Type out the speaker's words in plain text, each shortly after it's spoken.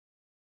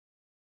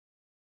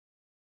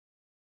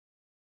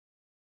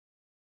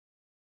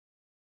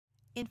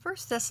In 1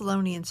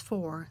 Thessalonians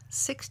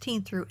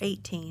 4:16 through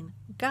 18,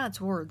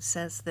 God's Word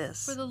says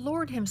this: For the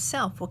Lord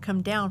himself will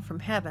come down from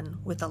heaven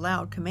with a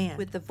loud command,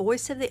 with the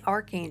voice of the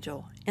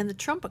archangel, and the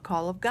trumpet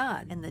call of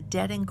God, and the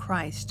dead in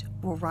Christ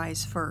will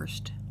rise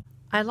first.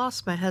 I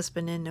lost my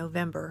husband in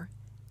November.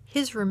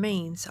 His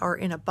remains are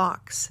in a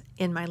box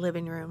in my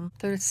living room.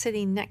 They're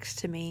sitting next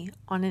to me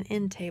on an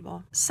end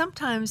table.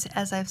 Sometimes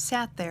as I've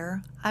sat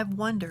there, I've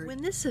wondered,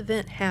 when this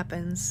event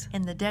happens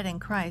and the dead in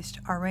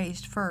Christ are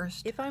raised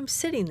first, if I'm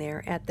sitting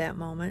there at that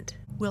moment,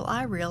 will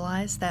I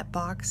realize that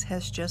box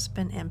has just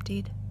been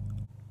emptied?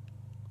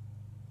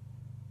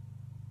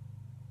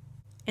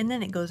 And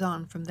then it goes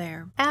on from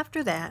there.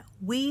 After that,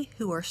 we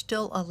who are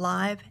still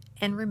alive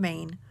and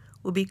remain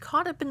will be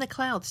caught up in the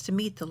clouds to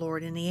meet the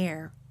Lord in the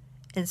air.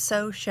 And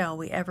so shall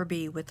we ever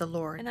be with the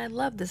Lord. And I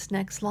love this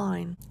next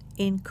line.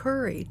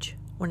 Encourage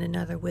one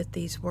another with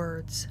these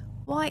words.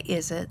 Why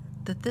is it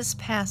that this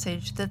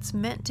passage that's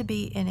meant to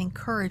be an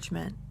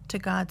encouragement to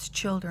God's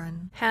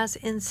children has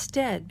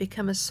instead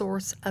become a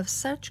source of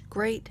such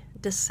great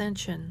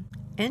dissension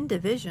and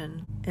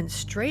division and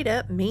straight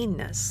up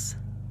meanness?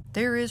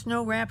 There is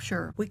no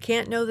rapture. We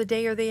can't know the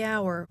day or the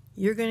hour.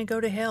 You're going to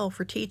go to hell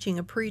for teaching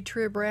a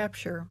pre-trib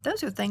rapture.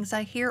 Those are things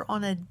I hear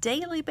on a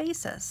daily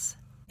basis.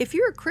 If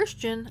you're a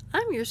Christian,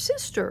 I'm your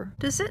sister.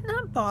 Does it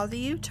not bother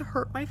you to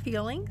hurt my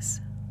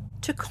feelings?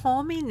 To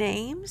call me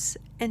names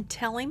and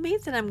telling me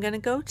that I'm going to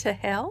go to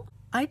hell?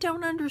 I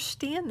don't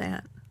understand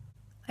that.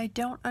 I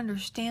don't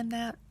understand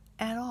that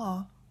at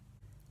all.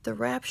 The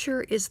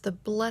rapture is the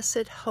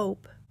blessed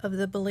hope of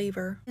the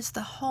believer. It's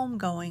the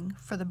homegoing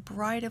for the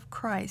bride of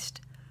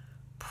Christ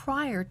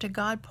prior to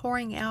God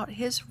pouring out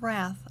his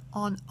wrath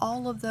on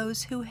all of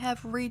those who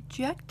have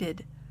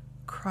rejected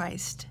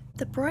Christ.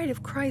 The bride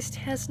of Christ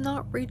has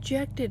not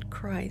rejected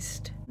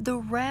Christ. The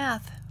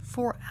wrath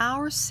for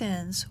our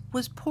sins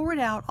was poured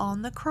out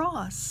on the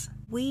cross.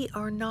 We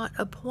are not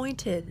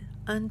appointed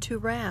unto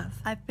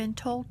wrath. I've been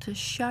told to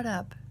shut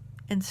up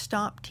and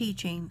stop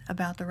teaching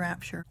about the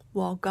rapture,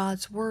 while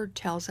God's Word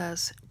tells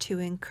us to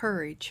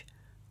encourage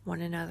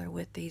one another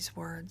with these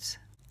words.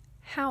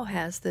 How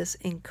has this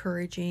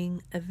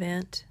encouraging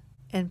event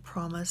and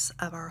promise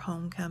of our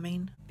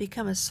homecoming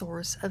become a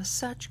source of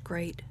such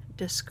great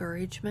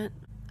discouragement?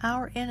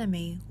 Our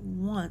enemy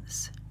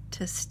wants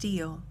to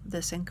steal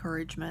this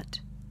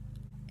encouragement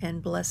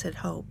and blessed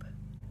hope.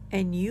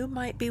 And you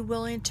might be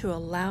willing to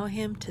allow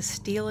him to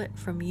steal it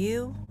from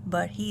you,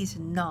 but he's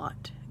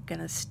not going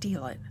to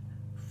steal it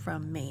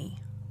from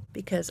me.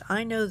 Because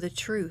I know the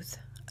truth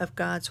of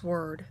God's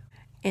Word.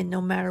 And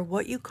no matter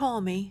what you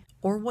call me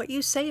or what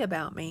you say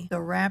about me,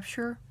 the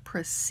rapture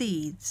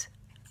precedes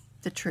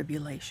the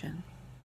tribulation.